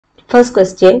First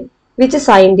question. Which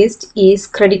scientist is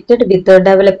credited with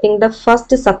developing the first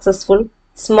successful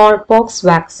smallpox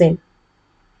vaccine?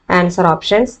 Answer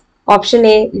options. Option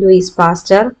A. Louis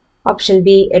Pasteur. Option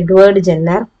B. Edward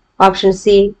Jenner. Option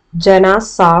C.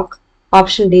 Jonas Salk.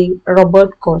 Option D.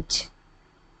 Robert Koch.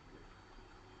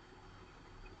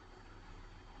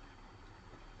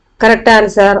 Correct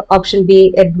answer. Option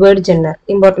B. Edward Jenner.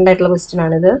 Important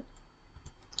question.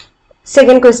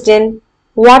 Second question.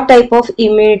 What type of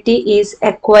immunity is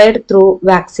acquired through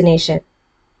vaccination?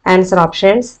 Answer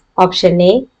options. Option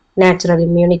A. Natural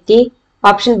immunity.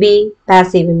 Option B.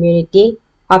 Passive immunity.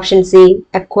 Option C.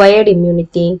 Acquired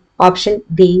immunity. Option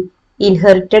D.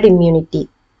 Inherited immunity.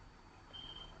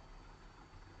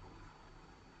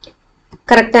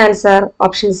 Correct answer.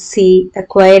 Option C.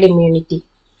 Acquired immunity.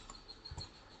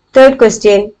 Third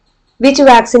question. Which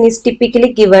vaccine is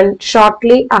typically given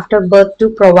shortly after birth to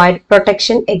provide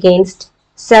protection against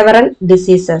several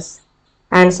diseases?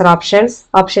 Answer options.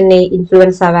 Option A.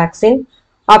 Influenza vaccine.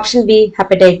 Option B.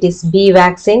 Hepatitis B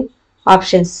vaccine.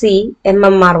 Option C.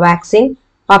 MMR vaccine.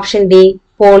 Option D.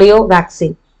 Polio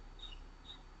vaccine.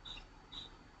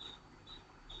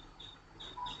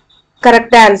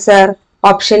 Correct answer.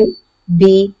 Option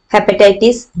B.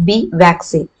 Hepatitis B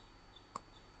vaccine.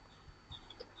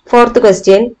 Fourth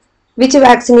question. Which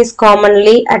vaccine is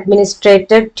commonly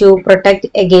administered to protect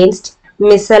against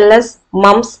measles,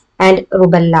 mumps and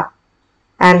rubella?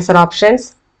 Answer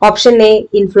options. Option A.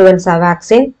 Influenza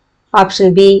vaccine.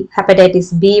 Option B.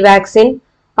 Hepatitis B vaccine.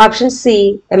 Option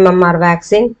C. MMR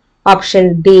vaccine.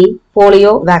 Option D.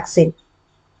 Polio vaccine.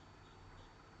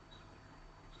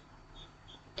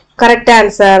 Correct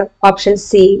answer. Option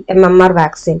C. MMR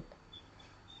vaccine.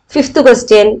 Fifth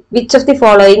question. Which of the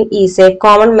following is a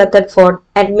common method for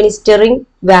administering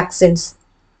vaccines?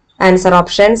 Answer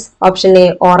options. Option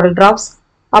A. Oral drops.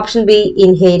 Option B.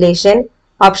 Inhalation.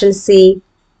 Option C.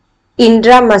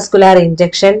 Intramuscular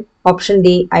injection. Option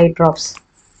D. Eye drops.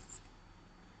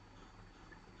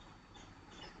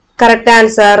 Correct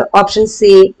answer. Option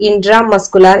C.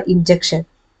 Intramuscular injection.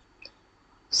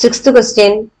 Sixth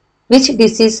question. Which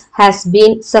disease has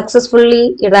been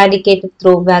successfully eradicated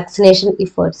through vaccination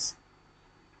efforts?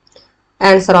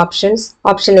 Answer options.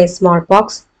 Option A.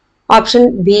 Smallpox.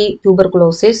 Option B.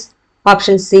 Tuberculosis.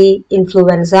 Option C.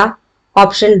 Influenza.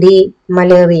 Option D.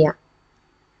 Malaria.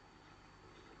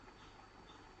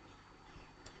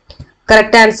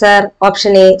 Correct answer.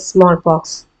 Option A.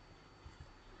 Smallpox.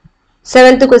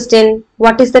 Seventh question.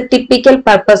 What is the typical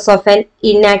purpose of an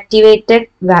inactivated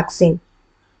vaccine?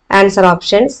 Answer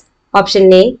options.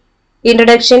 Option A.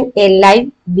 Introduction a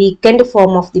live weakened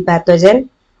form of the pathogen.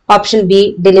 Option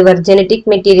B. Deliver genetic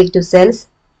material to cells.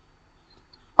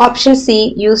 Option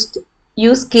C.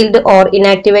 Use killed or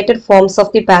inactivated forms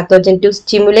of the pathogen to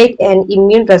stimulate an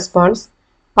immune response.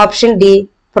 Option D.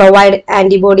 Provide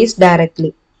antibodies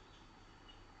directly.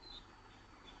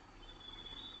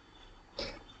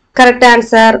 Correct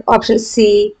answer. Option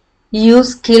C.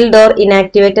 Use killed or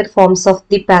inactivated forms of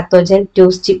the pathogen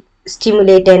to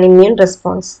stimulate an immune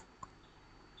response.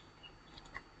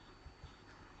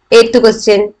 Eighth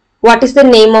question. What is the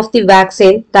name of the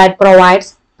vaccine that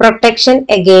provides protection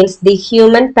against the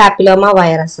human papilloma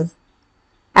viruses?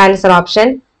 Answer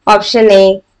option. Option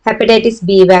A. Hepatitis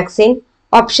B vaccine.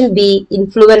 Option B.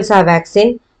 Influenza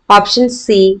vaccine. Option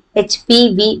C.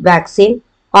 HPV vaccine.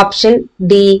 Option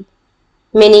D.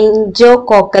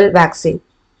 Meningococcal vaccine.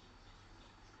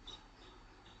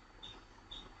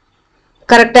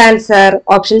 Correct answer.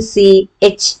 Option C.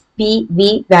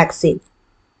 HPV vaccine.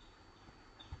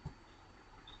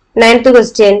 Ninth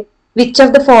question. Which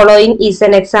of the following is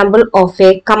an example of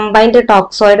a combined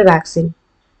toxoid vaccine?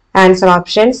 Answer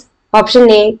options.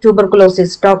 Option A.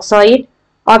 Tuberculosis toxoid.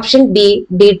 Option B.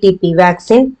 DTP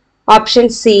vaccine. Option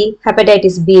C.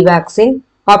 Hepatitis B vaccine.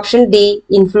 Option D.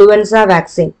 Influenza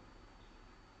vaccine.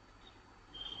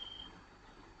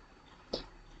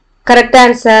 Correct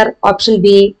answer. Option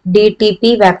B.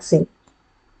 DTP vaccine.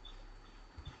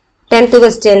 10th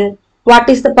question. What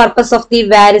is the purpose of the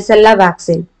varicella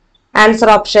vaccine? Answer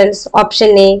options.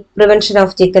 Option A. Prevention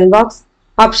of chickenpox.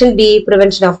 Option B.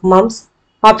 Prevention of mumps.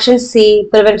 Option C.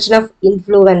 Prevention of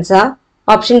influenza.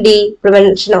 Option D.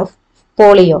 Prevention of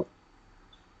polio.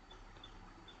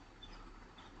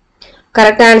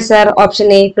 Correct answer.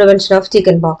 Option A. Prevention of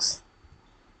chickenpox.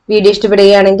 Video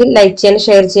ഇഷ്ടപ്പെടുകയാണെങ്കിൽ like ചെയ്യാനും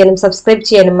share ചെയ്യാനും subscribe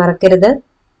ചെയ്യാനും മറക്കരുത്.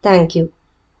 Thank you.